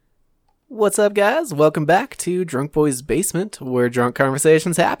What's up, guys? Welcome back to Drunk Boys Basement, where drunk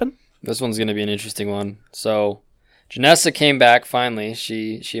conversations happen. This one's going to be an interesting one. So, Janessa came back finally.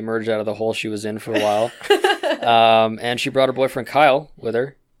 She emerged out of the hole she was in for a while. And she brought her boyfriend Kyle with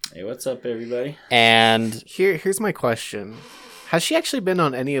her. Hey, what's up, everybody? And here's my question. Has she actually been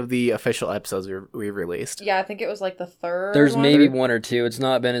on any of the official episodes we released? Yeah, I think it was like the third there's one. maybe one or two. It's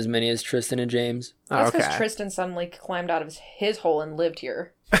not been as many as Tristan and James. That's because Tristan suddenly climbed out of his hole and lived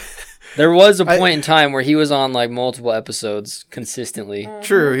here. There was a point in time where he was on like multiple episodes consistently. Mm-hmm.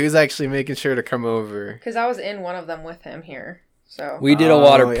 True, he was actually making sure to come over. Because I was in one of them with him here. So We did a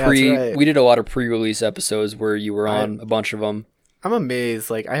lot of right. we did a lot of pre-release episodes where you were on a bunch of them. I'm amazed.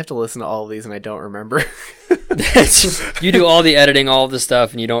 Like, I have to listen to all of these and I don't remember. You do all the editing, all of the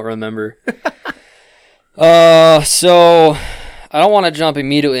stuff, and you don't remember. So I don't want to jump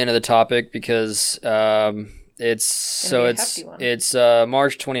immediately into the topic because it's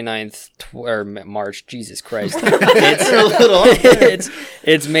March 29th or March, Jesus Christ.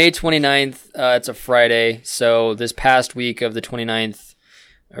 It's May 29th. It's a Friday. So this past week of the 29th,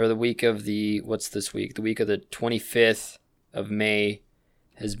 or the week of what's this week? The week of the 25th of May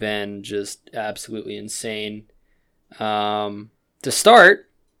has been just absolutely insane. To start,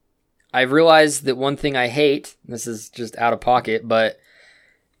 I've realized that one thing I hate, this is just out of pocket, but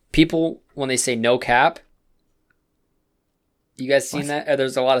people, when they say no cap, you guys seen that?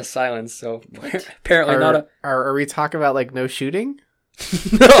 There's a lot of silence, so apparently not a... Are we talking about, like, no shooting?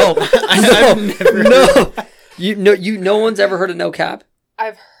 No! I've never no! No one's ever heard of no cap?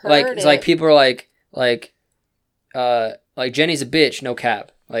 I've heard like, it. It's like people are like Jenny's a bitch, no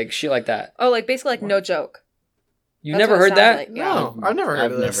cap. Like, shit like that. Oh, like basically like no joke. You've That's never what it heard sounds that? like, yeah. No, I've never heard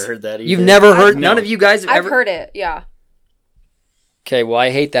I've of this. never heard that either. You've never heard? No. None of you guys have I've ever... heard it, yeah. Okay, well, I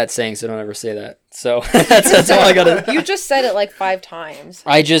hate that saying, so don't ever say that. So that's all I gotta... You just said it like 5 times.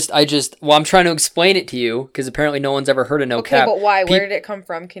 Well, I'm trying to explain it to you, because apparently no one's ever heard of no cap. Okay, but why? Where did it come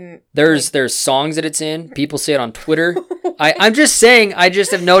from? There's songs that it's in. People say it on Twitter. I'm just saying, I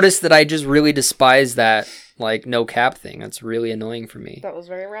just have noticed that I just really despise that, like, no cap thing. That's really annoying for me. That was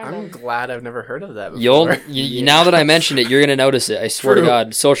very random. I'm glad I've never heard of that before. Now that I mentioned it, you're going to notice it. I swear to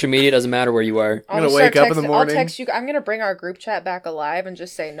God. Social media doesn't matter where you are. I'm going to wake up in the morning. I'll text you. I'm going to bring our group chat back alive and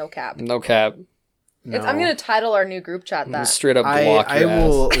just say no cap. No cap. No. I'm going to title our new group chat that. Straight up block I your ass.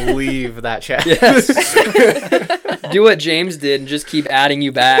 will leave that chat. Yes. Do what James did and just keep adding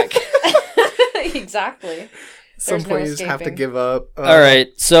you back. Exactly. At some point, you just have to give up. All right,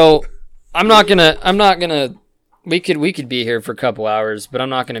 so I'm not gonna. We could be here for a couple hours, but I'm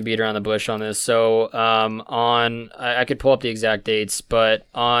not gonna beat around the bush on this. So I could pull up the exact dates, but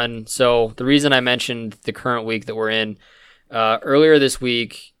so the reason I mentioned the current week that we're in, earlier this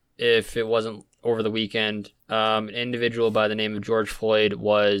week, if it wasn't over the weekend, an individual by the name of George Floyd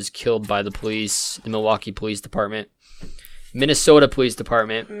was killed by the police, the Milwaukee Police Department. Minnesota Police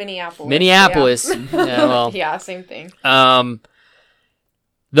Department. Minneapolis. Yeah. Yeah, well. Yeah, same thing.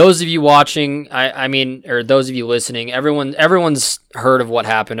 Those of you watching, I mean, or those of you listening, everyone's heard of what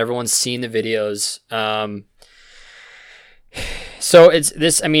happened. Everyone's seen the videos. So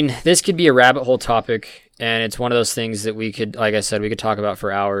this could be a rabbit hole topic, and it's one of those things that we could, like I said, we could talk about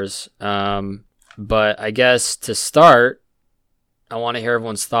for hours. But I guess to start, I want to hear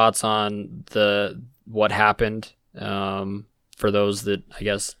everyone's thoughts on what happened. For those that I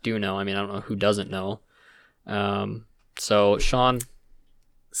guess do know, I mean, I don't know who doesn't know. So Sean,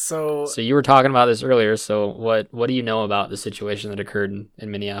 so you were talking about this earlier. So what do you know about the situation that occurred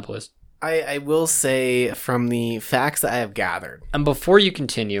in Minneapolis? I will say from the facts that I have gathered. And before you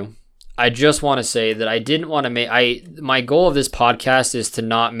continue, I just want to say that I didn't want to my goal of this podcast is to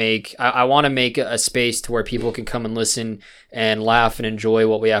not make, I want to make a space to where people can come and listen and laugh and enjoy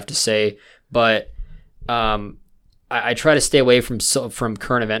what we have to say. But, I try to stay away from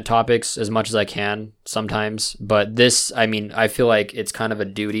current event topics as much as I can sometimes. But this, I mean, I feel like it's kind of a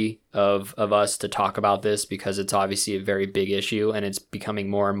duty of us to talk about this because it's obviously a very big issue and it's becoming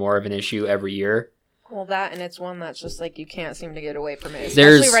more and more of an issue every year. Well, that, and it's one that's just like you can't seem to get away from it,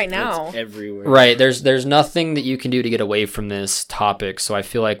 There's- especially right now. It's everywhere. Right. There's nothing that you can do to get away from this topic. So I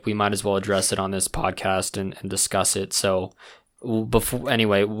feel like we might as well address it on this podcast and discuss it. So we'll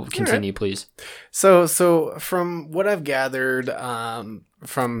continue, please. So from what I've gathered,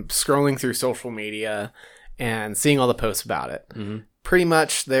 from scrolling through social media and seeing all the posts about it, pretty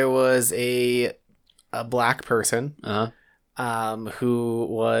much there was a black person who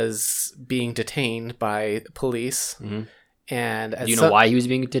was being detained by police. And do you know why he was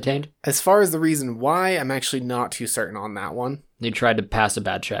being detained? As far as the reason why, I'm actually not too certain on that one. They tried to pass a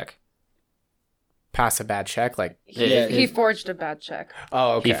bad check. pass a bad check? Like, He forged a bad check.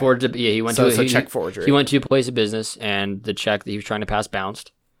 oh, okay. He forged it. Yeah, he went So to it's a check forgery. He went to a place of business, and the check that he was trying to pass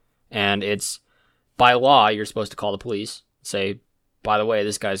bounced. And it's by law, you're supposed to call the police, say, by the way,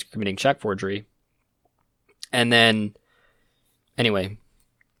 this guy's committing check forgery. And then, anyway,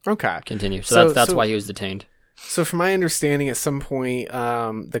 Okay. continue. So- So, that's so- why he was detained. So from my understanding, at some point,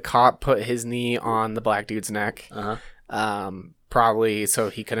 the cop put his knee on the black dude's neck, probably so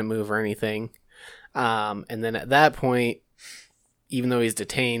he couldn't move or anything. And then at that point, even though he's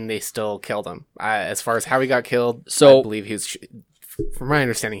detained, they still killed him. As far as how he got killed, So- I believe he was. From my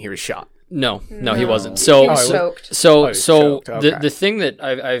understanding, he was shot. No, he No. wasn't. He So, was Oh, choked. so, Oh, he's so choked. Okay. the thing that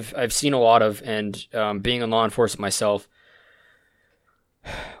I've seen a lot of, and being in law enforcement myself,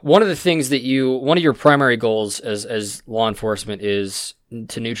 one of your primary goals as law enforcement is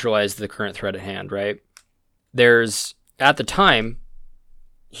to neutralize the current threat at hand, right? At the time,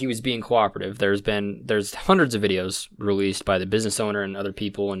 he was being cooperative. There's hundreds of videos released by the business owner and other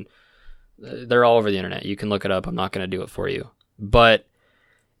people, and they're all over the internet. You can look it up. I'm not going to do it for you, but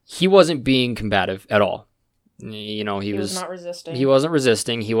he wasn't being combative at all. You know, He was not resisting. he wasn't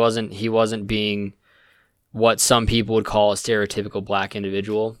resisting. He wasn't being what some people would call a stereotypical black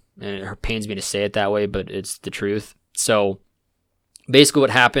individual. And it pains me to say it that way, but it's the truth. So basically what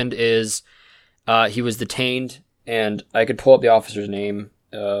happened is he was detained, and I could pull up the officer's name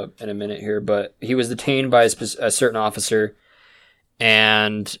in a minute here, but he was detained by a certain officer,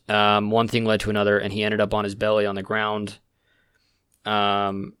 and one thing led to another, and he ended up on his belly on the ground.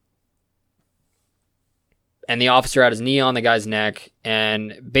 And the officer had his knee on the guy's neck.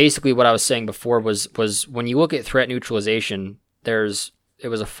 And basically what I was saying before was when you look at threat neutralization, it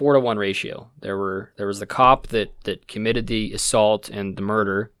was a 4-to-1 ratio. There was the cop that committed the assault and the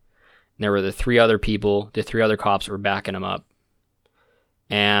murder. And there were the three other cops that were backing him up.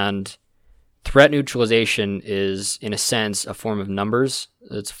 And threat neutralization is, in a sense, a form of numbers.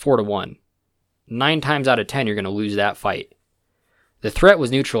 It's 4-to-1. 9 times out of 10, you're going to lose that fight. The threat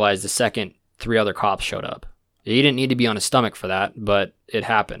was neutralized the second 3 other cops showed up. He didn't need to be on his stomach for that, but it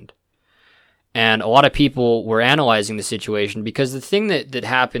happened. And a lot of people were analyzing the situation, because the thing that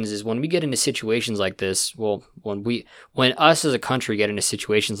happens is when we get into situations like this, when us as a country get into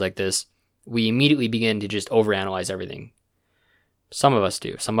situations like this, we immediately begin to just overanalyze everything. Some of us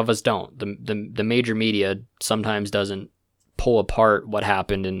do, some of us don't. The major media sometimes doesn't pull apart what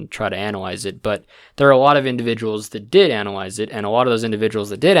happened and try to analyze it, but there are a lot of individuals that did analyze it, and a lot of those individuals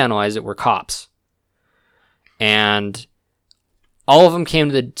that did analyze it were cops. And all of them came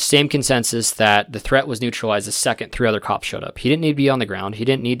to the same consensus that the threat was neutralized the second 3 other cops showed up. He didn't need to be on the ground.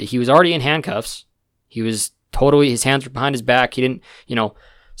 He was already in handcuffs. His hands were behind his back.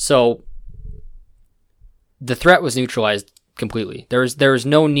 So the threat was neutralized completely. There was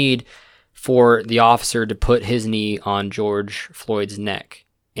no need for the officer to put his knee on George Floyd's neck.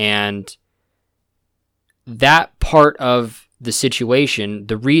 And that part of the situation,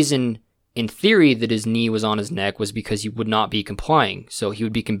 the reason in theory that his knee was on his neck was because he would not be complying. So he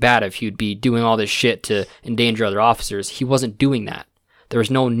would be combative. He would be doing all this shit to endanger other officers. He wasn't doing that. There was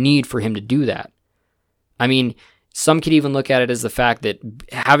no need for him to do that. I mean, some could even look at it as the fact that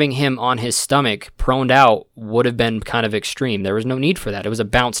having him on his stomach, proned out, would have been kind of extreme. There was no need for that. It was a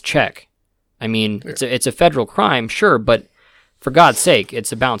bounce check. I mean, it's a federal crime, sure, but for God's sake,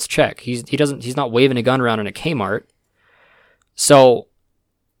 it's a bounce check. He's not waving a gun around in a Kmart. So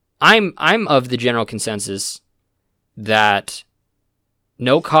I'm of the general consensus that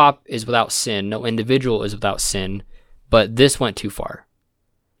no cop is without sin, no individual is without sin, but this went too far.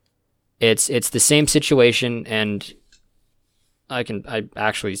 It's the same situation, and I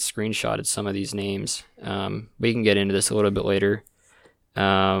actually screenshotted some of these names. We can get into this a little bit later.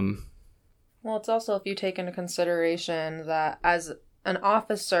 Well, it's also, if you take into consideration that as an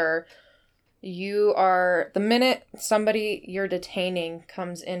officer, the minute somebody you're detaining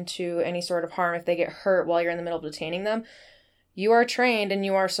comes into any sort of harm, if they get hurt while you're in the middle of detaining them, you are trained and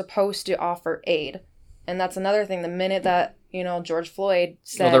you are supposed to offer aid. And that's another thing. The minute that, George Floyd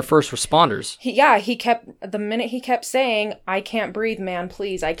said... Well, they're first responders. The minute he kept saying, "I can't breathe, man,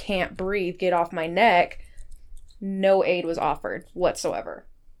 please, I can't breathe, get off my neck," no aid was offered whatsoever.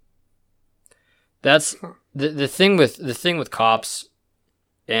 That's the thing with cops,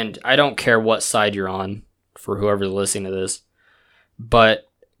 and I don't care what side you're on for whoever's listening to this, but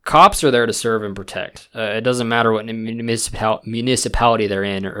cops are there to serve and protect. It doesn't matter what municipality they're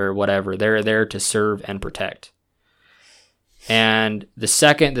in or whatever. They're there to serve and protect. And the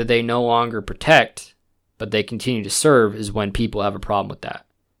second that they no longer protect, but they continue to serve, is when people have a problem with that.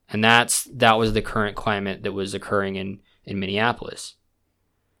 And that was the current climate that was occurring in Minneapolis.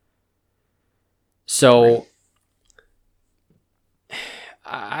 So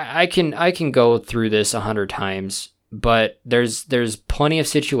I can go through this 100 times, but there's plenty of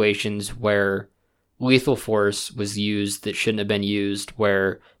situations where lethal force was used that shouldn't have been used,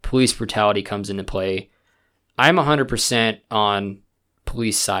 where police brutality comes into play. I'm 100% on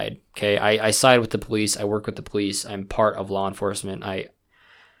police side. Okay, I side with the police. I work with the police. I'm part of law enforcement.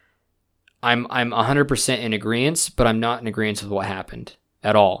 I'm 100% in agreement, but I'm not in agreement with what happened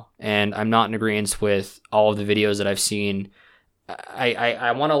at all, and I'm not in agreement with all of the videos that I've seen.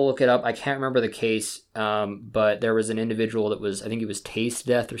 I want to look it up. I can't remember the case, but there was an individual that was, I think he was tased to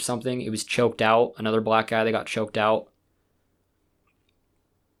death or something. He was choked out. Another black guy that got choked out.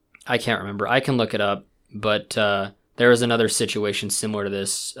 I can't remember. I can look it up, but there was another situation similar to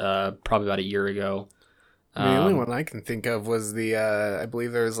this probably about a year ago. The only one I can think of was I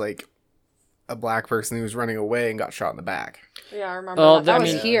believe there was like a black person who was running away and got shot in the back. Yeah, I remember that.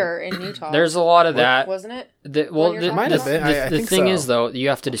 Was here in Utah. There's a lot of that. Wasn't it? The thing is, though, you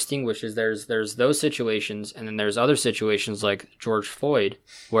have to distinguish is there's those situations, and then there's other situations like George Floyd,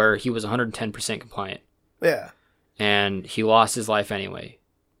 where he was 110% compliant. Yeah. And he lost his life anyway.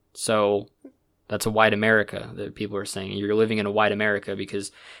 So that's a white America that people are saying. You're living in a white America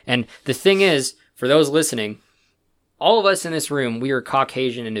and the thing is, for those listening, all of us in this room, we are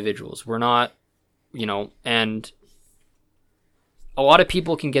Caucasian individuals. We're not, and a lot of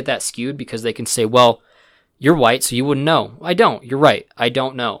people can get that skewed because they can say, well, you're white, so you wouldn't know. I don't. You're right. I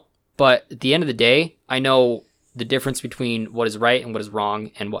don't know. But at the end of the day, I know the difference between what is right and what is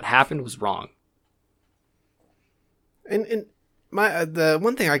wrong, and what happened was wrong. And the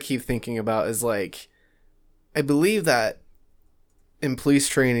one thing I keep thinking about is, like, I believe that in police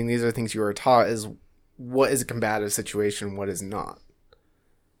training, these are things you are taught is what is a combative situation, what is not.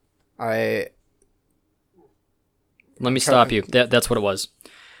 Let me stop you. That's what it was.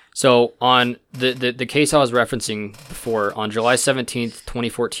 So on the case I was referencing before, on July 17th,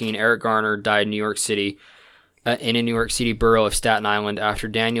 2014, Eric Garner died in New York City, in a New York City borough of Staten Island, after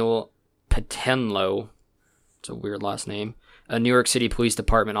Daniel Patenlo, it's a weird last name, a New York City Police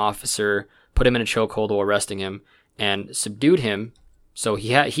Department officer, put him in a chokehold while arresting him and subdued him. So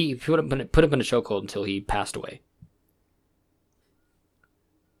he put him in a chokehold until he passed away.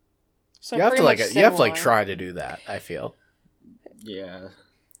 So you have to try to do that, I feel. Yeah.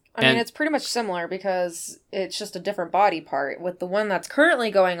 I mean, it's pretty much similar because it's just a different body part. With the one that's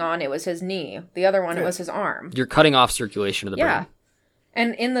currently going on, it was his knee. The other one, it was his arm. You're cutting off circulation of the brain. Yeah.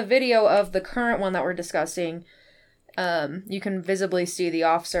 And in the video of the current one that we're discussing, you can visibly see the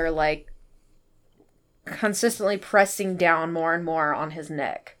officer, like, consistently pressing down more and more on his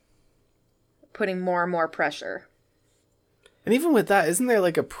neck. Putting more and more pressure. And even with that, isn't there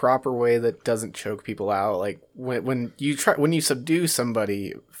like a proper way that doesn't choke people out? Like when you subdue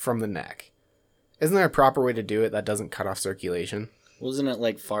somebody from the neck, isn't there a proper way to do it that doesn't cut off circulation? Wasn't it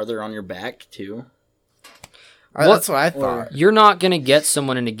like farther on your back too? That's what I thought. You're not gonna get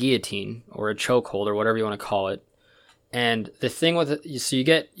someone in a guillotine or a chokehold or whatever you want to call it. And the thing with it, so you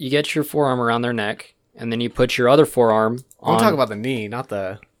get your forearm around their neck, and then you put your other forearm on. I'm talking about the knee, not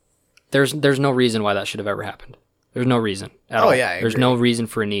the. There's no reason why that should have ever happened. There's no reason at all. Yeah, there's no reason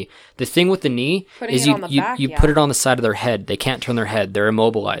for a knee. The thing with the knee is you put it on the side of their head. They can't turn their head. They're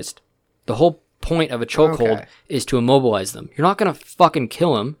immobilized. The whole point of a chokehold is to immobilize them. You're not going to fucking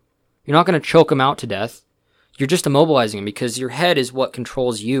kill them. You're not going to choke them out to death. You're just immobilizing them because your head is what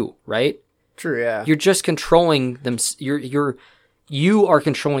controls you, right? True, yeah. You're just controlling them. You are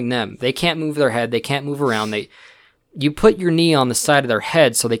controlling them. They can't move their head. They can't move around. You put your knee on the side of their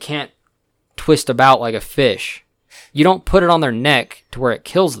head so they can't twist about like a fish. You don't put it on their neck to where it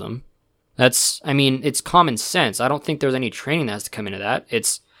kills them. It's common sense. I don't think there's any training that has to come into that.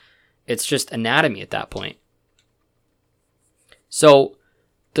 It's just anatomy at that point. So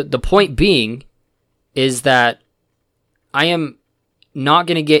the point being is that I am not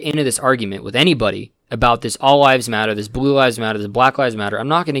going to get into this argument with anybody about this all lives matter, this blue lives matter, this black lives matter. I'm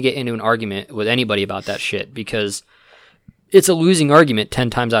not going to get into an argument with anybody about that shit because it's a losing argument 10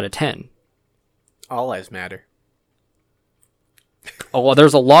 times out of 10. All lives matter. Oh, well,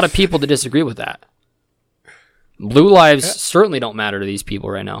 there's a lot of people that disagree with that. Blue lives certainly don't matter to these people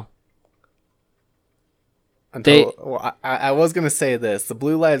right now. I was going to say this. The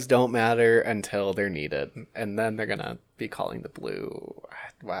blue lives don't matter until they're needed. And then they're going to be calling the blue.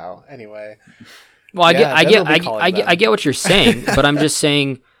 Wow. Anyway. Well, I get what you're saying, but I'm just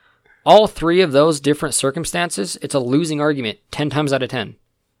saying all three of those different circumstances, it's a losing argument 10 times out of 10.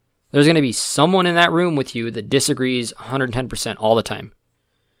 There's going to be someone in that room with you that disagrees 110% all the time.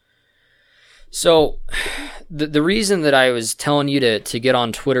 So the reason that I was telling you to get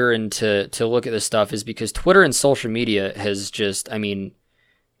on Twitter and to look at this stuff is because Twitter and social media has just, I mean,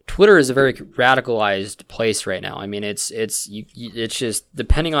 Twitter is a very radicalized place right now. I mean, it's just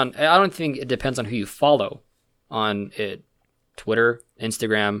depending on, I don't think it depends on who you follow on it, Twitter,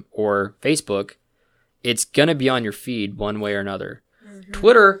 Instagram, or Facebook. It's going to be on your feed one way or another. Mm-hmm.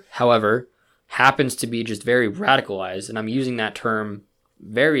 Twitter, however, happens to be just very radicalized, and I'm using that term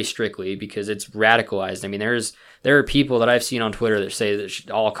very strictly because it's radicalized. I mean, there are people that I've seen on Twitter that say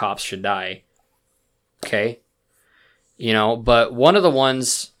that all cops should die. Okay? You know, but one of the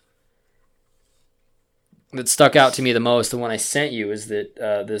ones that stuck out to me the most, the one I sent you, is that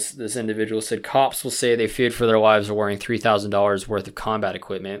this individual said cops will say they feared for their lives are wearing $3,000 worth of combat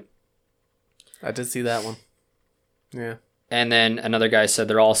equipment. I did see that one. Yeah. And then another guy said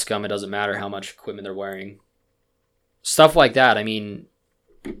they're all scum. It doesn't matter how much equipment they're wearing. Stuff like that. I mean,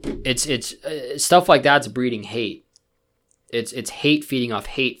 it's stuff like that's breeding hate. It's hate feeding off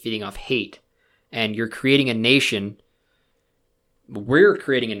hate, and you're creating a nation. We're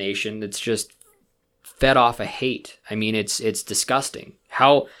creating a nation that's just fed off of hate. I mean, it's disgusting.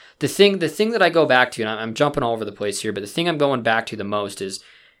 How the thing that I go back to, and I'm jumping all over the place here, but the thing I'm going back to the most is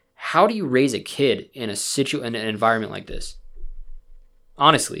how do you raise a kid in an environment like this?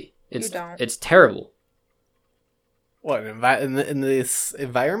 Honestly, it's terrible. What in this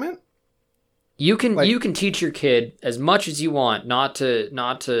environment? You can teach your kid as much as you want not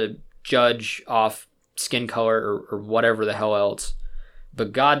to judge off skin color or whatever the hell else,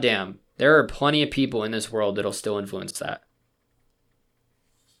 but goddamn, there are plenty of people in this world that'll still influence that.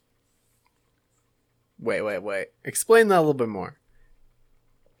 Wait. Explain that a little bit more.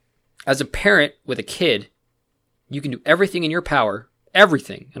 As a parent with a kid, you can do everything in your power,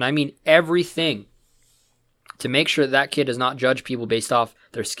 everything, and I mean everything, to make sure that kid does not judge people based off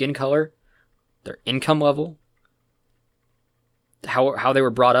their skin color, their income level, how they were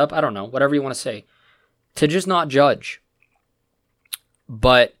brought up, I don't know, whatever you want to say. To just not judge.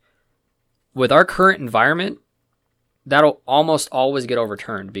 But with our current environment, that'll almost always get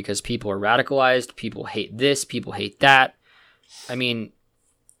overturned because people are radicalized, people hate this, people hate that. I mean,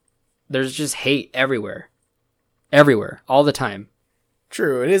 there's just hate everywhere. Everywhere. All the time.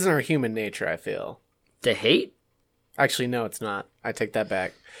 True. It isn't our human nature, I feel. To hate? Actually, no, it's not. I take that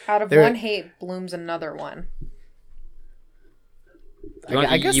back. Out of one hate blooms another one.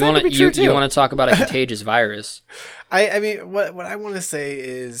 I guess that could be true too. You want to talk about a contagious virus? I mean, what I want to say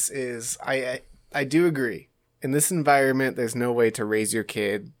is I do agree. In this environment, there's no way to raise your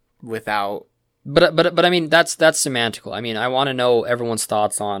kid without. But I mean, that's semantical. I mean, I want to know everyone's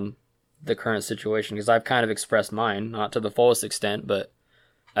thoughts on the current situation because I've kind of expressed mine, not to the fullest extent, but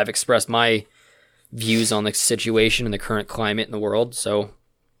I've expressed my views on the situation and the current climate in the world. So,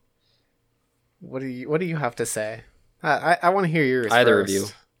 what do you have to say? I want to hear yours. Either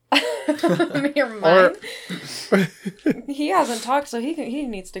first. of you. Hear mine. He hasn't talked, so he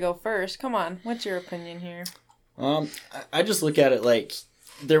needs to go first. Come on, what's your opinion here? I just look at it like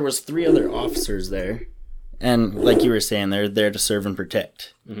there was 3 other officers there, and like you were saying, they're there to serve and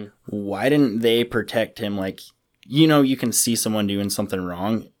protect. Mm-hmm. Why didn't they protect him? Like, you can see someone doing something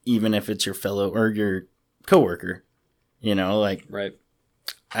wrong, even if it's your fellow or your coworker. Like right.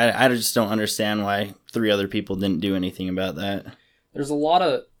 I just don't understand why 3 other people didn't do anything about that. There's a lot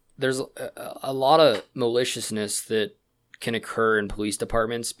of maliciousness that can occur in police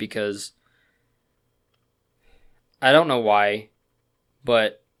departments because I don't know why,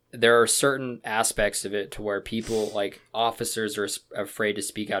 but there are certain aspects of it to where people, like officers, are afraid to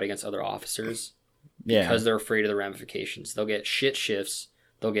speak out against other officers because they're afraid of the ramifications. They'll get shit shifts.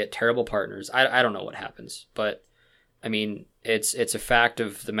 They'll get terrible partners. I don't know what happens, but I mean, it's a fact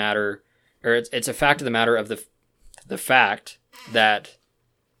of the matter, or it's a fact of the matter of the fact that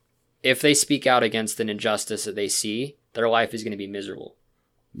if they speak out against an injustice that they see, their life is going to be miserable.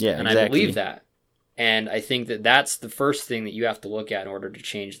 Yeah, and exactly. I believe that. And I think that that's the first thing that you have to look at in order to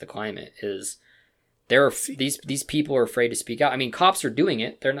change the climate is there are these people are afraid to speak out. I mean, cops are doing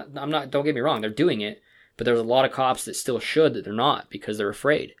it. They're not. Don't get me wrong. They're doing it, but there's a lot of cops that still should that they're not because they're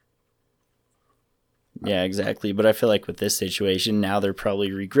afraid. Yeah, exactly. But I feel like with this situation, now they're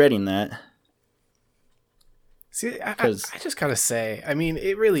probably regretting that. See, I just gotta say, I mean,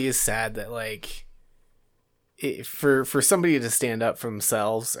 it really is sad that like, for somebody to stand up for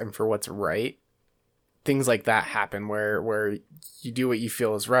themselves and for what's right, things like that happen where you do what you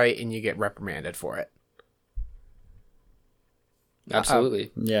feel is right and you get reprimanded for it.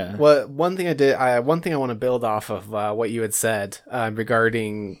 Absolutely. Yeah. Well, one thing I want to build off of what you had said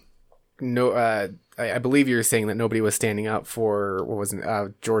regarding I believe you were saying that nobody was standing up for what was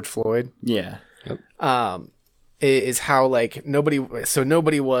it, George Floyd. Yeah. Yep. is how like nobody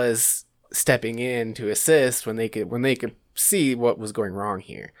was stepping in to assist when they could see what was going wrong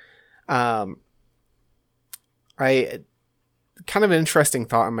here. I kind of an interesting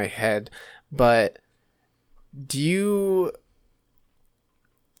thought in my head, but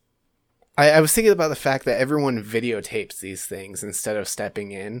I was thinking about the fact that everyone videotapes these things instead of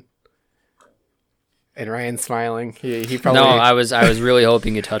stepping in. And Ryan's smiling. He probably... No, I was really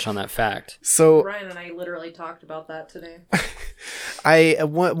hoping you'd touch on that fact. So Ryan and I literally talked about that today.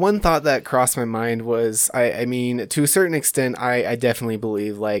 One thought that crossed my mind was, I mean, to a certain extent, I definitely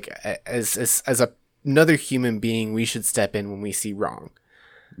believe, like, as another human being, we should step in when we see wrong.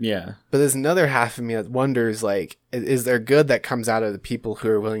 Yeah. But there's another half of me that wonders, like, is there good that comes out of the people who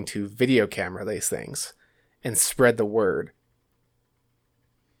are willing to video camera these things and spread the word?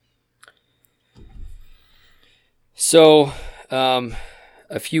 So,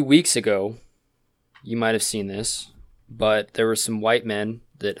 a few weeks ago, you might have seen this, but there were some white men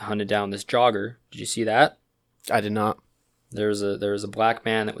that hunted down this jogger. Did you see that? I did not. There was a black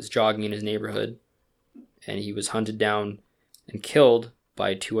man that was jogging in his neighborhood, and he was hunted down and killed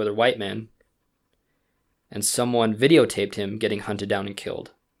by 2 other white men, and someone videotaped him getting hunted down and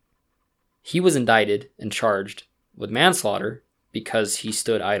killed. He was indicted and charged with manslaughter because he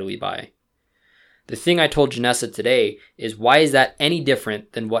stood idly by. The thing I told Janessa today is, why is that any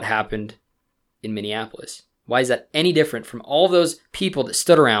different than what happened in Minneapolis? Why is that any different from all those people that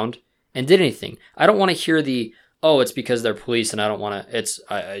stood around and did anything? I don't want to hear it's because they're police and I don't want to,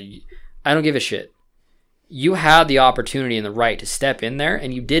 I don't give a shit. You had the opportunity and the right to step in there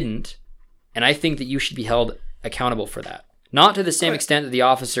and you didn't. And I think that you should be held accountable for that. Not to the same extent that the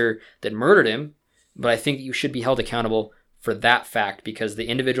officer that murdered him, but I think that you should be held accountable for that fact, because the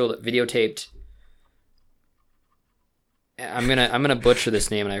individual that videotaped, I'm gonna butcher this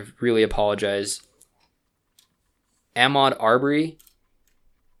name and I really apologize. Ahmaud Arbery.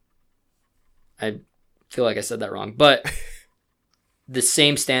 I feel like I said that wrong, but the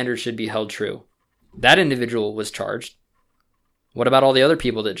same standard should be held true. That individual was charged. What about all the other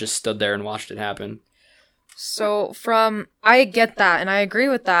people that just stood there and watched it happen? So I get that and I agree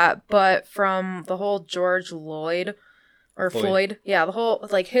with that, but from the whole George Floyd, yeah, the whole,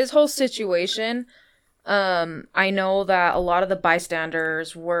 like, his whole situation, I know that a lot of the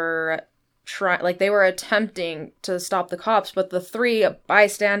bystanders were they were attempting to stop the cops, but the 3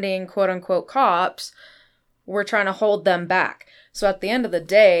 bystanding quote unquote cops were trying to hold them back. So at the end of the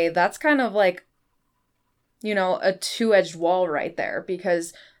day, that's kind of like, you know, a two-edged wall right there,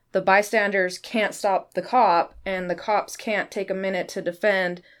 because the bystanders can't stop the cop and the cops can't take a minute to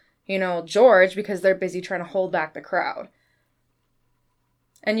defend, you know, George, because they're busy trying to hold back the crowd.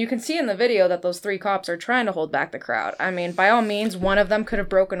 And you can see in the video that those 3 cops are trying to hold back the crowd. I mean, by all means, one of them could have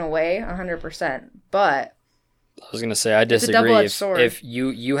broken away 100%, but I was going to say, I disagree. It's a double-edged sword. If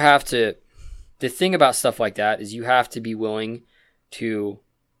you have to, the thing about stuff like that is you have to be willing to,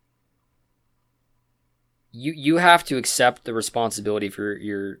 you have to accept the responsibility for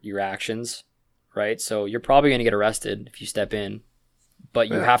your actions, right? So you're probably going to get arrested if you step in, but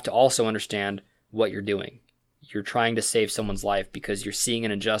you have to also understand what you're doing. You're trying to save someone's life because you're seeing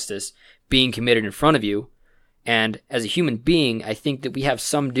an injustice being committed in front of you. And as a human being, I think that we have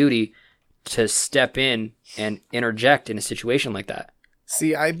some duty to step in and interject in a situation like that.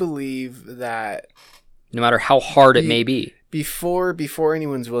 See, I believe that no matter how hard it may be, before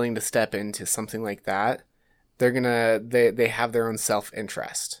anyone's willing to step into something like that, they have their own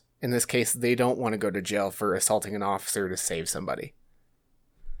self-interest. In this case, they don't want to go to jail for assaulting an officer to save somebody.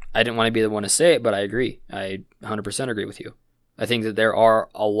 I didn't want to be the one to say it, but I agree. I 100% agree with you. I think that there are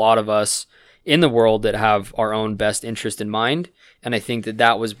a lot of us in the world that have our own best interest in mind, and I think that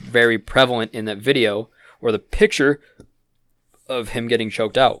that was very prevalent in that video, or the picture of him getting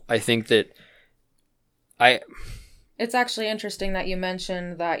choked out. I think that It's actually interesting that you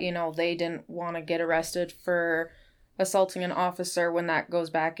mentioned that, you know, they didn't want to get arrested for assaulting an officer, when that goes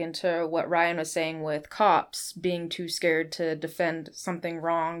back into what Ryan was saying with cops being too scared to defend something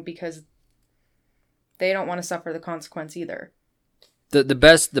wrong because they don't want to suffer the consequence either. The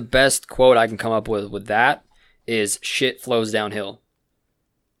best quote I can come up with that is shit flows downhill.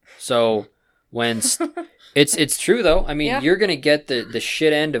 So when it's true though. I mean, You're going to get the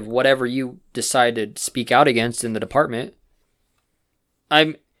shit end of whatever you decide to speak out against in the department.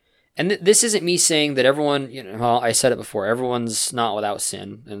 This isn't me saying that everyone, you know, well, I said it before, everyone's not without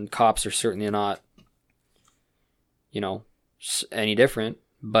sin, and cops are certainly not, you know, any different.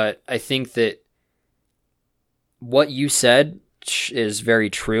 But I think that what you said is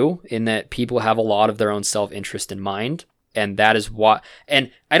very true, in that people have a lot of their own self-interest in mind. And that is what, and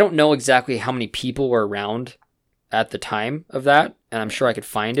I don't know exactly how many people were around at the time of that, and I'm sure I could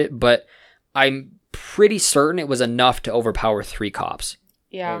find it, but I'm pretty certain it was enough to overpower 3 cops.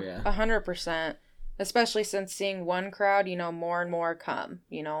 Yeah, Oh, yeah. 100%. Especially since seeing one crowd, more and more come.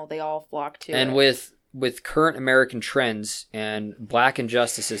 They all flock to And it. with current American trends and black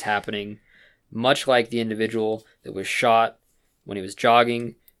injustices happening, much like the individual that was shot when he was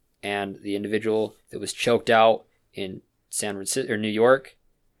jogging and the individual that was choked out in San Francisco or New York,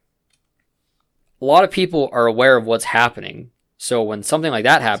 a lot of people are aware of what's happening. So when something like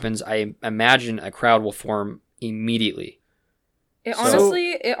that happens, I imagine a crowd will form immediately. It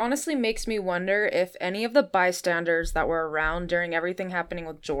honestly makes me wonder if any of the bystanders that were around during everything happening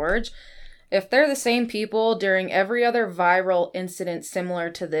with George, if they're the same people during every other viral incident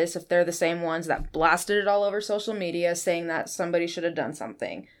similar to this, if they're the same ones that blasted it all over social media saying that somebody should have done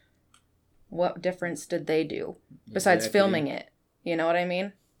something. What difference did they do besides filming it? You know what I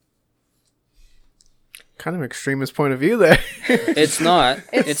mean? Kind of extremist point of view there. It's not.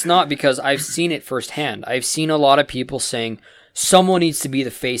 It's not, because I've seen it firsthand. I've seen a lot of people saying, someone needs to be the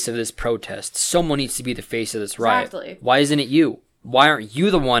face of this protest. Someone needs to be the face of this riot. Exactly. Why isn't it you? Why aren't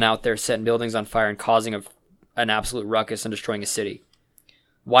you the one out there setting buildings on fire and causing an absolute ruckus and destroying a city?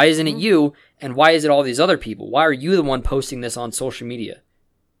 Why isn't it you? And why is it all these other people? Why are you the one posting this on social media?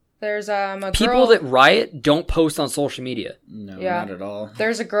 There's a People girl that riot don't post on social media. No, Yeah. not at all.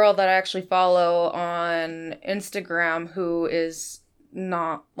 There's a girl that I actually follow on Instagram who is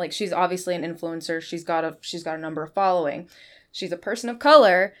not like, she's obviously an influencer. She's got a number of following. She's a person of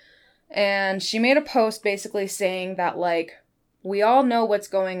color, and she made a post basically saying that, like, we all know what's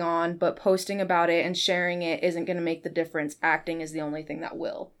going on, but posting about it and sharing it isn't going to make the difference. Acting is the only thing that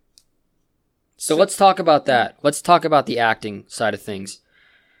will. So let's talk about that. Let's talk about the acting side of things.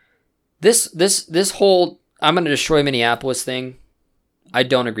 This whole I'm going to destroy Minneapolis thing, I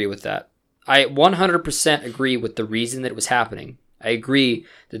don't agree with that. I 100% agree with the reason that it was happening. I agree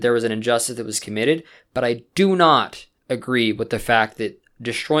that there was an injustice that was committed, but I do not agree with the fact that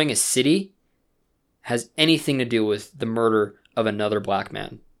destroying a city has anything to do with the murder of another black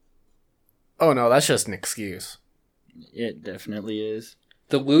man. Oh no, that's just an excuse. It definitely is.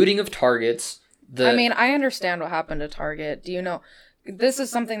 The looting of Targets. I understand what happened to Target. Do you know? This is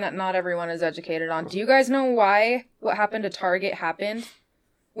something that not everyone is educated on. Do you guys know why what happened to Target happened?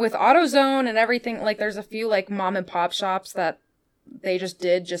 With AutoZone and everything, like, there's a few, like, mom and pop shops that they just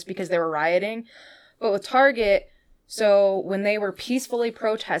did just because they were rioting. But with Target, so when they were peacefully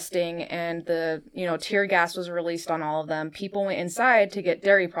protesting and the, tear gas was released on all of them, people went inside to get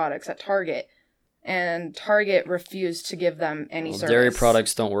dairy products at Target. And Target refused to give them any service. Dairy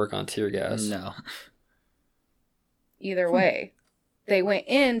products don't work on tear gas. No. Either way. They went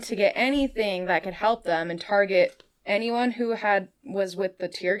in to get anything that could help them and target anyone who was with the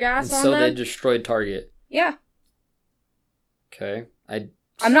tear gas on so them. they destroyed Target. Yeah. Okay.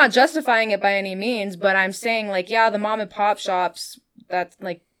 I'm not justifying it by any means, but I'm saying, like, yeah, the mom and pop shops, that's,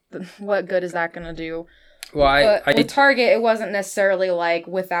 like, what good is that going to do? Well, But with Target, it wasn't necessarily, like,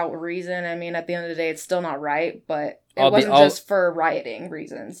 without reason. I mean, at the end of the day, it's still not right, but it wasn't just for rioting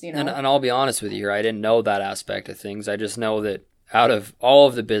reasons, And I'll be honest with you here, I didn't know that aspect of things. I just know that out of all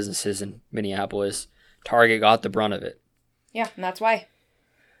of the businesses in Minneapolis, Target got the brunt of it. Yeah, and that's why.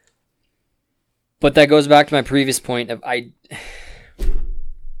 But that goes back to my previous point of I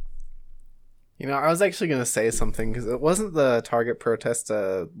was actually going to say something, because it wasn't the Target protest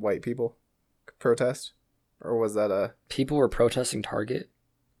a white people protest? Or was that people were protesting Target?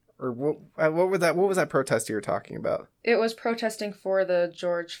 Or what was that protest you were talking about? It was protesting for the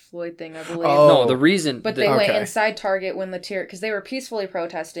George Floyd thing, I believe. Oh. No, the reason... But they went inside Target when because they were peacefully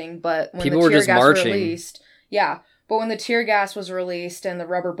protesting, but when people the were tear just gas marching. released... Yeah, but when the tear gas was released and the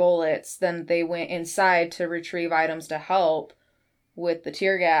rubber bullets, then they went inside to retrieve items to help with the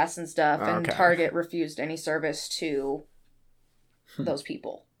tear gas and stuff, and Okay. Target refused any service to those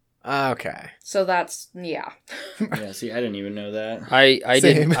people. Okay. So that's... Yeah. Yeah, see, I didn't even know that. I Same.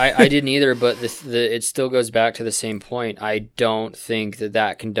 didn't I didn't either, but it still goes back to the same point. I don't think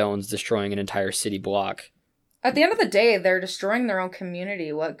that condones destroying an entire city block. At the end of the day, they're destroying their own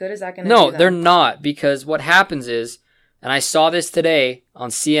community. What good is that going to do No, them? they're not, because what happens is, and I saw this today on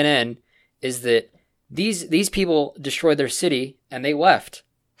CNN, is that these people destroyed their city and they left.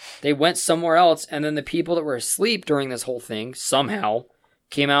 They went somewhere else, and then the people that were asleep during this whole thing somehow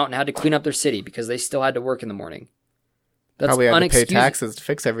came out and had to clean up their city because they still had to work in the morning. That's Probably had to pay unexcusable. taxes to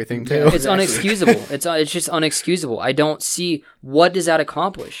fix everything too. It's unexcusable. It's just unexcusable. I don't see, what does that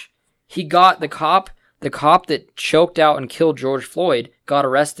accomplish? He got the cop that choked out and killed George Floyd got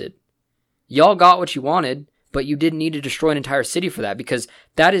arrested. Y'all got what you wanted, but you didn't need to destroy an entire city for that, because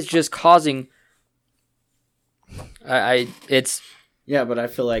that is just causing It's Yeah, but I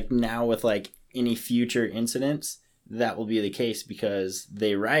feel like now with like any future incidents, that will be the case because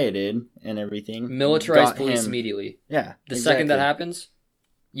they rioted and everything. militarized got police him- immediately. Yeah. The second that happens,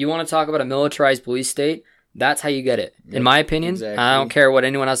 you want to talk about a militarized police state, that's how you get it. In my opinion, exactly. I don't care what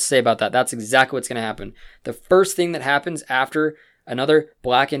anyone has to say about that. That's exactly what's going to happen. The first thing that happens after another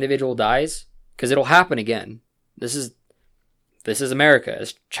black individual dies, because it'll happen again. This is America.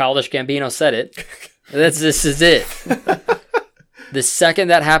 As Childish Gambino said it. This is it. The second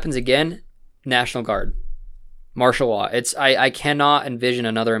that happens again, National Guard, martial law. I cannot envision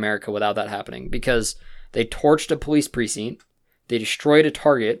another America without that happening because they torched a police precinct, they destroyed a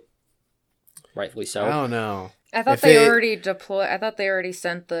target, rightfully so. I don't know. I thought If they it- already deployed. I thought they already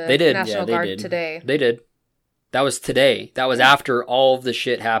sent the They did. National Yeah, they Guard did. today. They did. That was today. That was after all of the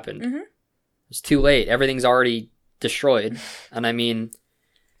shit happened. Mhm. It's too late. Everything's already destroyed. And I mean,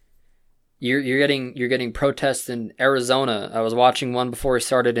 you're getting protests in Arizona. I was watching one before it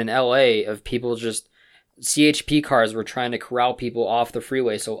started in LA of people just CHP cars were trying to corral people off the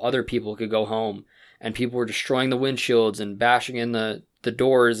freeway so other people could go home, and people were destroying the windshields and bashing in the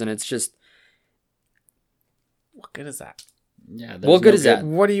doors, and it's just What good is that? Yeah. What good is that?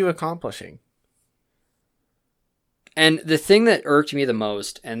 What are you accomplishing? And the thing that irked me the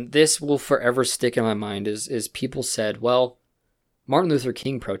most, and this will forever stick in my mind, is people said, well, Martin Luther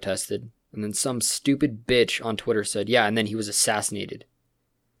King protested, and then some stupid bitch on Twitter said, yeah, and then he was assassinated.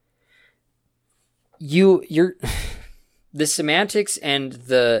 You're the semantics and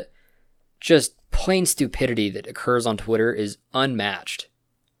the just plain stupidity that occurs on Twitter is unmatched.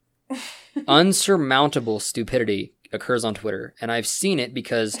 Unsurmountable stupidity occurs on Twitter, and I've seen it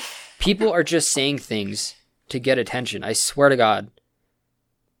because people are just saying things to get attention. I swear to God.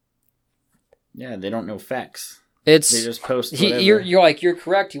 Yeah, they don't know facts. It's They just post whatever. you're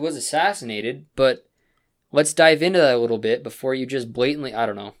correct. He was assassinated, but let's dive into that a little bit before you just blatantly. I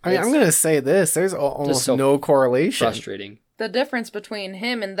don't know. I mean, It's I'm going to say this. There's almost so no correlation. frustrating. The difference between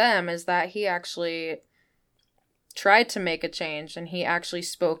him and them is that he actually tried to make a change and he actually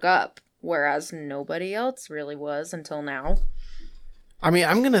spoke up, whereas nobody else really was until now. I mean,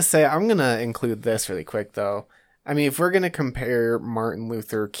 I'm going to include this really quick, though. I mean, if we're going to compare Martin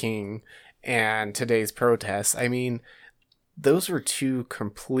Luther King and today's protests, I mean, those were two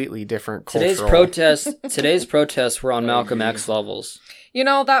completely different Today's protests were on Malcolm X levels. You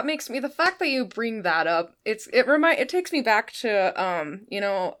know, that makes me, the fact that you bring that up, it takes me back to,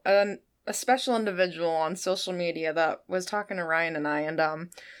 a special individual on social media that was talking to Ryan and I and,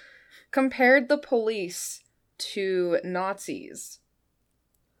 compared the police to Nazis.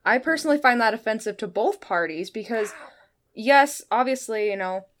 I personally find that offensive to both parties because, yes, obviously,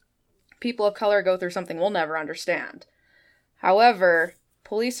 people of color go through something we'll never understand. However,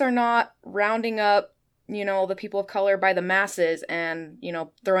 police are not rounding up, the people of color by the masses and,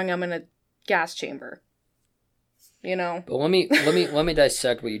 throwing them in a gas chamber. But let me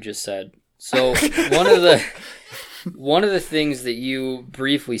dissect what you just said. So one of the things that you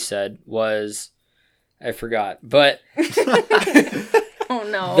briefly said was, I forgot, but Oh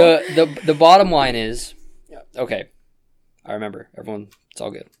no. the bottom line is, okay, I remember. Everyone, it's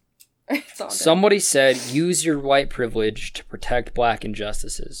all good. It's all good. Somebody said, use your white privilege to protect black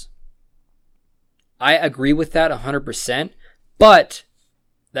injustices. I agree with that 100%, but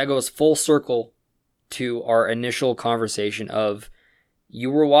that goes full circle to our initial conversation of you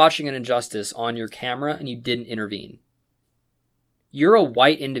were watching an injustice on your camera and you didn't intervene. You're a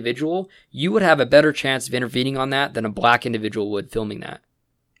white individual, you would have a better chance of intervening on that than a black individual would filming that.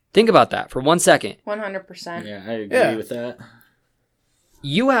 Think about that for 1 second. 100%. Yeah, I agree with that.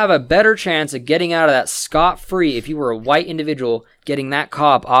 You have a better chance of getting out of that scot-free if you were a white individual getting that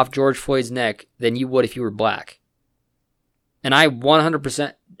cop off George Floyd's neck than you would if you were black. And I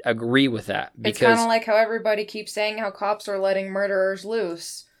 100% agree with that. It's kind of like how everybody keeps saying how cops are letting murderers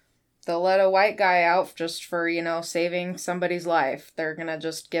loose. They'll let a white guy out just for, saving somebody's life. They're going to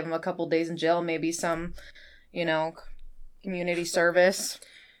just give him a couple days in jail, maybe some, community service.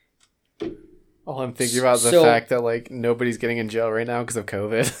 All I'm thinking about is the fact that, nobody's getting in jail right now because of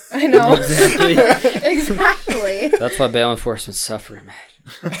COVID. I know. Exactly. Exactly. That's why bail enforcement's suffering,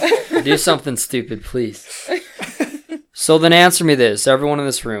 man. Do something stupid, please. So then answer me this, everyone in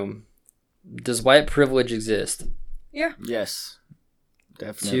this room. Does white privilege exist? Yeah. Yes.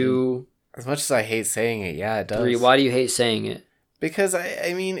 Definitely. 2, As much as I hate saying it, yeah, it does. 3, why do you hate saying it? Because,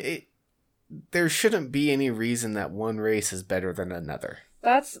 I mean, there shouldn't be any reason that one race is better than another.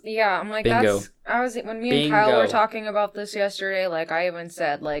 I'm like, Bingo. When me and Kyle Bingo. were talking about this yesterday, I even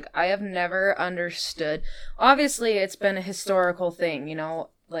said, I have never understood. Obviously, it's been a historical thing,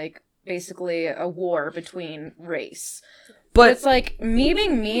 basically a war between race. But It's like me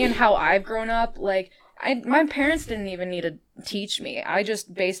being me and how I've grown up. Like my parents didn't even need to teach me. I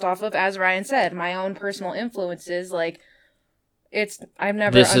just based off of, as Ryan said, my own personal influences. Like I've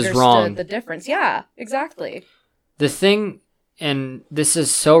never This is understood wrong. the difference. Yeah, exactly. the thing, and this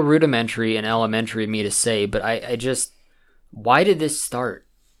is so rudimentary and elementary of me to say, but I just, why did this start?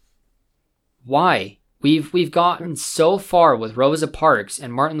 Why? We've gotten so far with Rosa Parks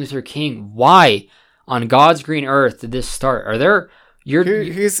and Martin Luther King. Why on God's green earth did this start? Are there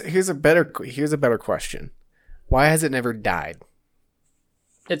Here's a better question. Why has it never died?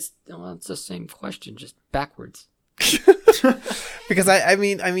 it's the same question, just backwards. Because I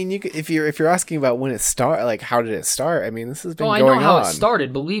mean, you could, if you're asking about when it started, like how did it start? I mean, this has been I going know how on. it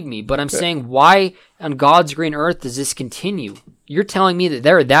started, believe me, but I'm saying, why on God's green earth does this continue? You're telling me that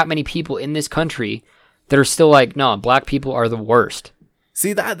there are that many people in this country that are still like, no, black people are the worst.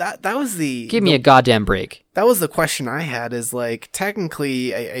 See, that was the Give me a goddamn break. that was the question I had. Is like,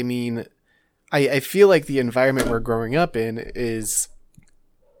 technically, I mean, I feel like the environment we're growing up in is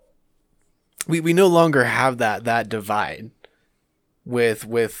we no longer have that divide with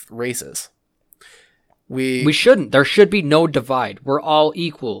races. We shouldn't. There should be no divide. We're all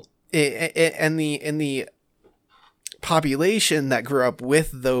equal. And the population that grew up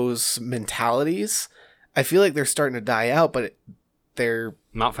with those mentalities, I feel like they're starting to die out, but they're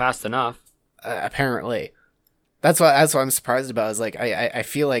Not fast enough. apparently. That's what I'm surprised about. Is like I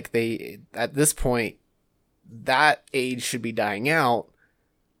feel like they, at this point, that age should be dying out,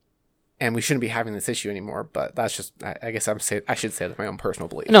 and we shouldn't be having this issue anymore. But that's just, I guess I should say that's my own personal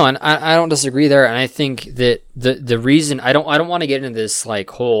belief. No, and I don't disagree there. And I think that the reason I don't want to get into this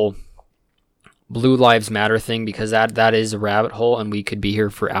like whole Blue Lives Matter thing, because that is a rabbit hole, and we could be here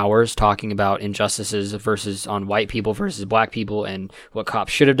for hours talking about injustices versus on white people versus black people and what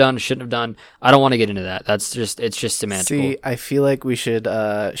cops should have done, shouldn't have done. I don't want to get into that. It's just semantical. See, I feel like we should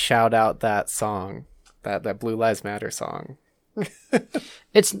shout out that song, that Blue Lives Matter song.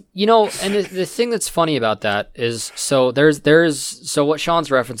 It's, and the thing that's funny about that is, so so what Sean's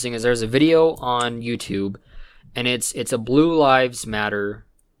referencing is there's a video on YouTube, and it's a Blue Lives Matter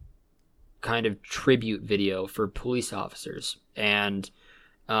kind of tribute video for police officers. And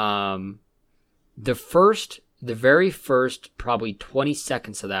the very first probably 20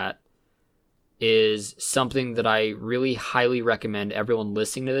 seconds of that is something that I really highly recommend everyone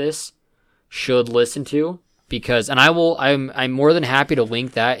listening to this should listen to, because, and I'm more than happy to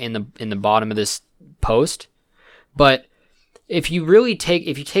link that in the bottom of this post. But if you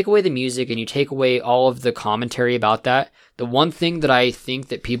take away the music and you take away all of the commentary about that, the one thing that I think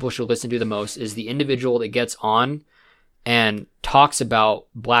that people should listen to the most is the individual that gets on and talks about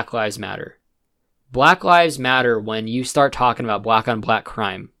Black Lives Matter. Black Lives Matter when you start talking about black on black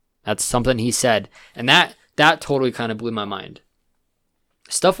crime. That's something he said. And that totally kind of blew my mind.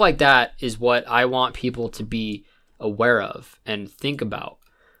 Stuff like that is what I want people to be aware of and think about,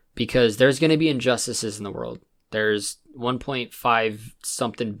 because there's going to be injustices in the world. There's 1.5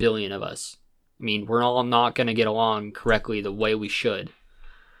 something billion of us. I mean, we're all not going to get along correctly the way we should.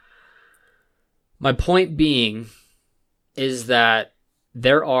 My point being is that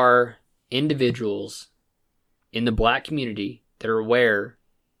there are individuals in the black community that are aware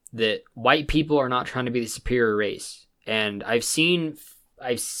that white people are not trying to be the superior race. And I've seen,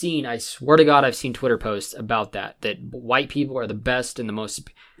 I swear to God, I've seen Twitter posts about that white people are the best and the most.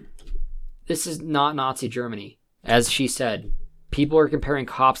 This is not Nazi Germany. As she said, people are comparing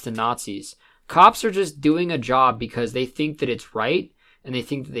cops to Nazis. Cops are just doing a job because they think that it's right and they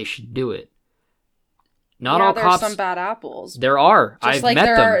think that they should do it. Not all cops. There's some bad apples. There are. Just I've like met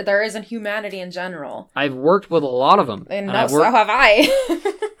them. there is in humanity in general. I've worked with a lot of them. And I've so have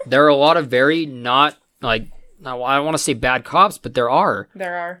I. There are a lot of very not, like, I don't want to say bad cops, but there are.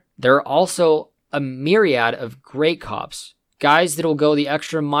 There are. There are also a myriad of great cops. Guys that will go the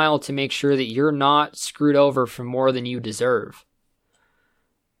extra mile to make sure that you're not screwed over for more than you deserve.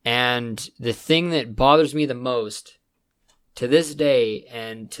 And the thing that bothers me the most to this day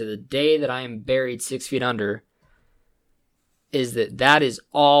and to the day that I am buried 6 feet under is that is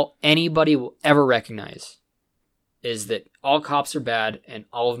all anybody will ever recognize, is that all cops are bad and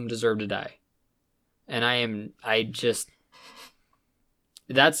all of them deserve to die. And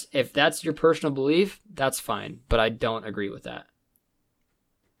if that's your personal belief, that's fine, but I don't agree with that.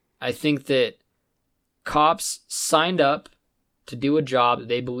 I think that cops signed up to do a job that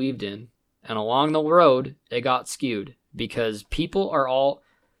they believed in, and along the road, they got skewed, because people are all,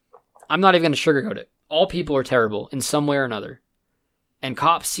 I'm not even going to sugarcoat it, all people are terrible in some way or another, and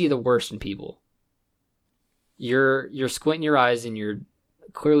cops see the worst in people. You're squinting your eyes and you're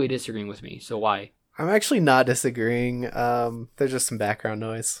clearly disagreeing with me. So why? I'm actually not disagreeing. There's just some background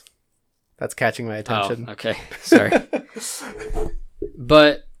noise that's catching my attention. Oh, okay. Sorry.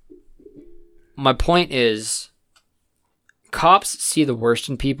 But my point is, cops see the worst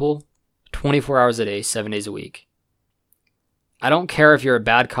in people 24 hours a day, 7 days a week. I don't care if you're a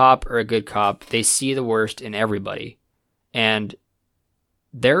bad cop or a good cop. They see the worst in everybody. And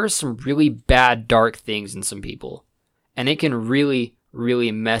there are some really bad, dark things in some people. And it can really,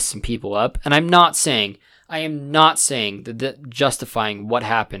 really mess some people up. And I am not saying that justifying what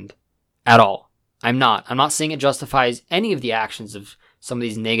happened at all. I'm not saying it justifies any of the actions of some of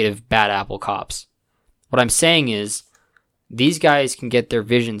these negative, bad apple cops. What I'm saying is, these guys can get their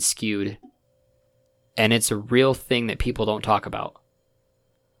vision skewed. And it's a real thing that people don't talk about.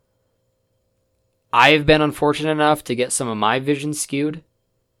 I've been unfortunate enough to get some of my vision skewed,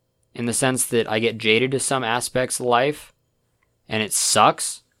 in the sense that I get jaded to some aspects of life, and it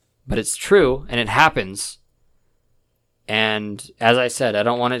sucks, but it's true, and it happens. And as I said, I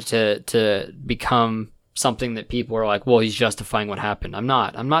don't want it to become something that people are like, well, he's justifying what happened. I'm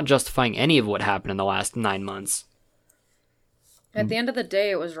not justifying any of what happened in the last 9 months. At the end of the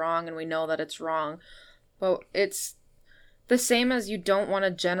day, it was wrong, and we know that it's wrong. But it's the same as you don't want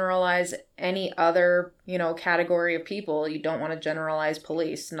to generalize any other, category of people. You don't want to generalize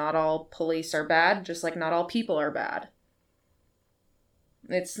police. Not all police are bad, just like not all people are bad.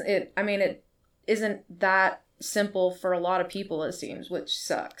 It isn't that simple for a lot of people, it seems, which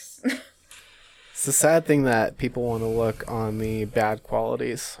sucks. It's a sad thing that people want to look on the bad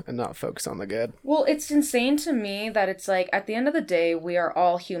qualities and not focus on the good. Well, it's insane to me that it's like, at the end of the day, we are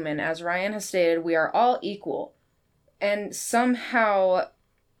all human. As Ryan has stated, we are all equal. And somehow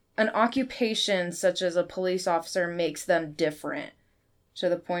an occupation such as a police officer makes them different to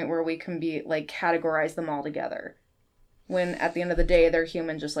the point where we can be categorize them all together. When at the end of the day, they're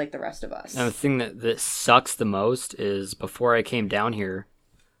human just like the rest of us. And the thing that sucks the most is, before I came down here,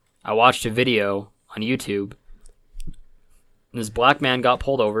 I watched a video on YouTube. And this black man got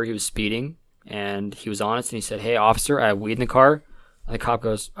pulled over. He was speeding, and he was honest, and he said, "Hey, officer, I have weed in the car." And the cop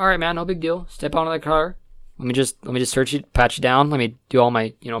goes, "All right, man, no big deal. Step out of the car. Let me just search you, pat you down. Let me do all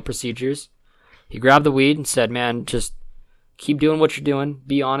my procedures." He grabbed the weed and said, "Man, just keep doing what you're doing.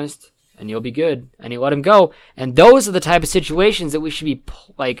 Be honest, and you'll be good." And he let him go. And those are the type of situations that we should be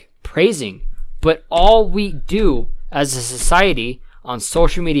praising. But all we do as a society on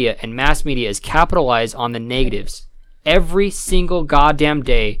social media and mass media is capitalize on the negatives. Every single goddamn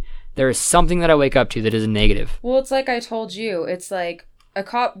day, there is something that I wake up to that is a negative. Well, it's like I told you. It's like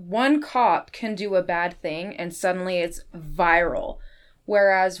one cop can do a bad thing and suddenly it's viral.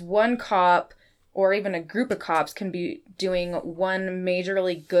 Whereas one cop or even a group of cops can be doing one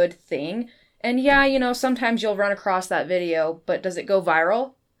majorly good thing. And yeah, sometimes you'll run across that video, but does it go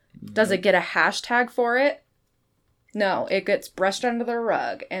viral? Does it get a hashtag for it? No, it gets brushed under the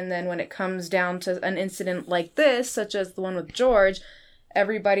rug. And then when it comes down to an incident like this, such as the one with George,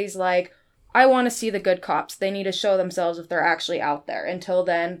 everybody's like, I want to see the good cops. They need to show themselves if they're actually out there. Until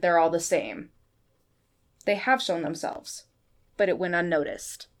then, they're all the same. They have shown themselves, but it went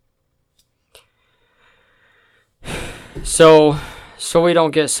unnoticed. So we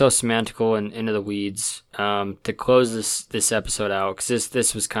don't get so semantical and into the weeds, to close this episode out, because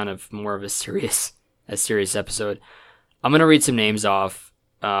this was kind of more of a serious episode. I'm going to read some names off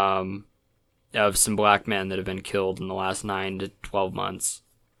of some black men that have been killed in the last 9 to 12 months.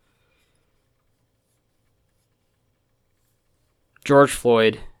 George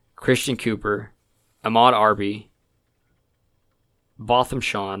Floyd, Christian Cooper, Ahmaud Arbery, Botham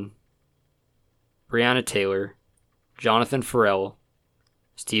Jean, Breonna Taylor, Jonathan Ferrell,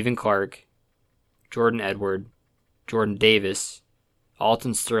 Stephen Clark, Jordan Edward, Jordan Davis,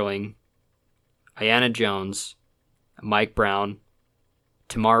 Alton Sterling, Aiyana Jones, Mike Brown,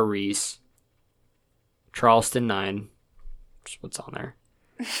 Tamar Reese, Charleston 9, what's on there?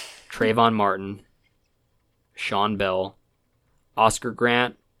 Trayvon Martin, Sean Bell, Oscar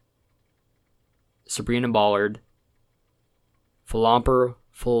Grant, Sabrina Ballard, Philampero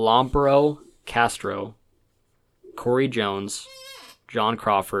Castro, Corey Jones, John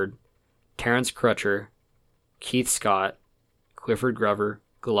Crawford, Terrence Crutcher, Keith Scott, Clifford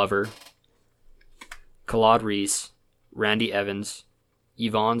Glover, Claude Reese, Randy Evans,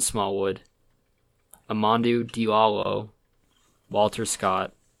 Yvonne Smallwood, Amadou Diallo, Walter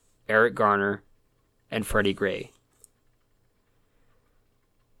Scott, Eric Garner, and Freddie Gray.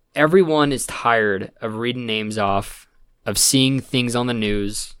 Everyone is tired of reading names off, of seeing things on the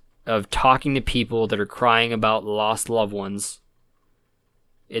news, of talking to people that are crying about lost loved ones.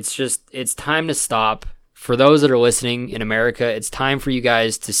 It's time to stop for those that are listening in America, it's time for you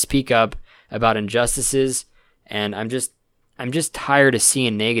guys to speak up about injustices. And I'm just tired of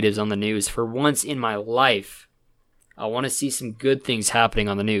seeing negatives on the news. For once in my life, I want to see some good things happening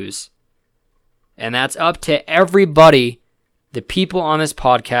on the news. And that's up to everybody, the people on this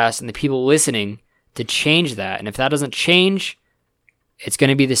podcast and the people listening, to change that. And if that doesn't change, it's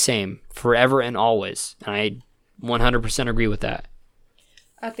going to be the same forever and always. And I 100% agree with that.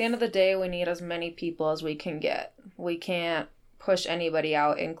 At the end of the day, we need as many people as we can get. We can't push anybody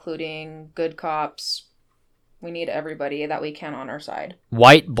out, including good cops. We need everybody that we can on our side.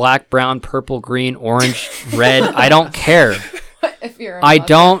 White, black, brown, purple, green, orange, red. I don't care. If you're I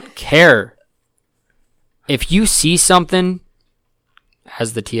don't care. If you see something,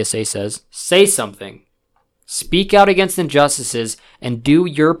 as the TSA says, say something. Speak out against injustices and do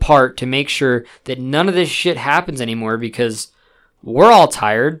your part to make sure that none of this shit happens anymore, because we're all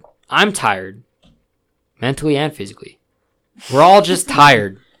tired. I'm tired. Mentally and physically. We're all just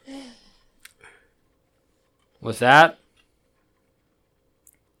tired. With that.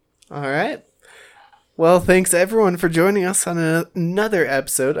 All right. Well, thanks everyone for joining us on another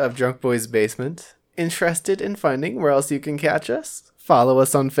episode of Drunk Boys Basement. Interested in finding where else you can catch us? Follow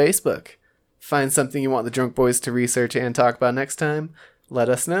us on Facebook. Find something you want the Drunk Boys to research and talk about next time? Let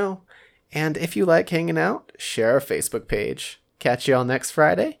us know. And if you like hanging out, share our Facebook page. Catch y'all next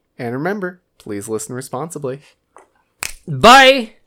Friday. And remember, please listen responsibly. Bye!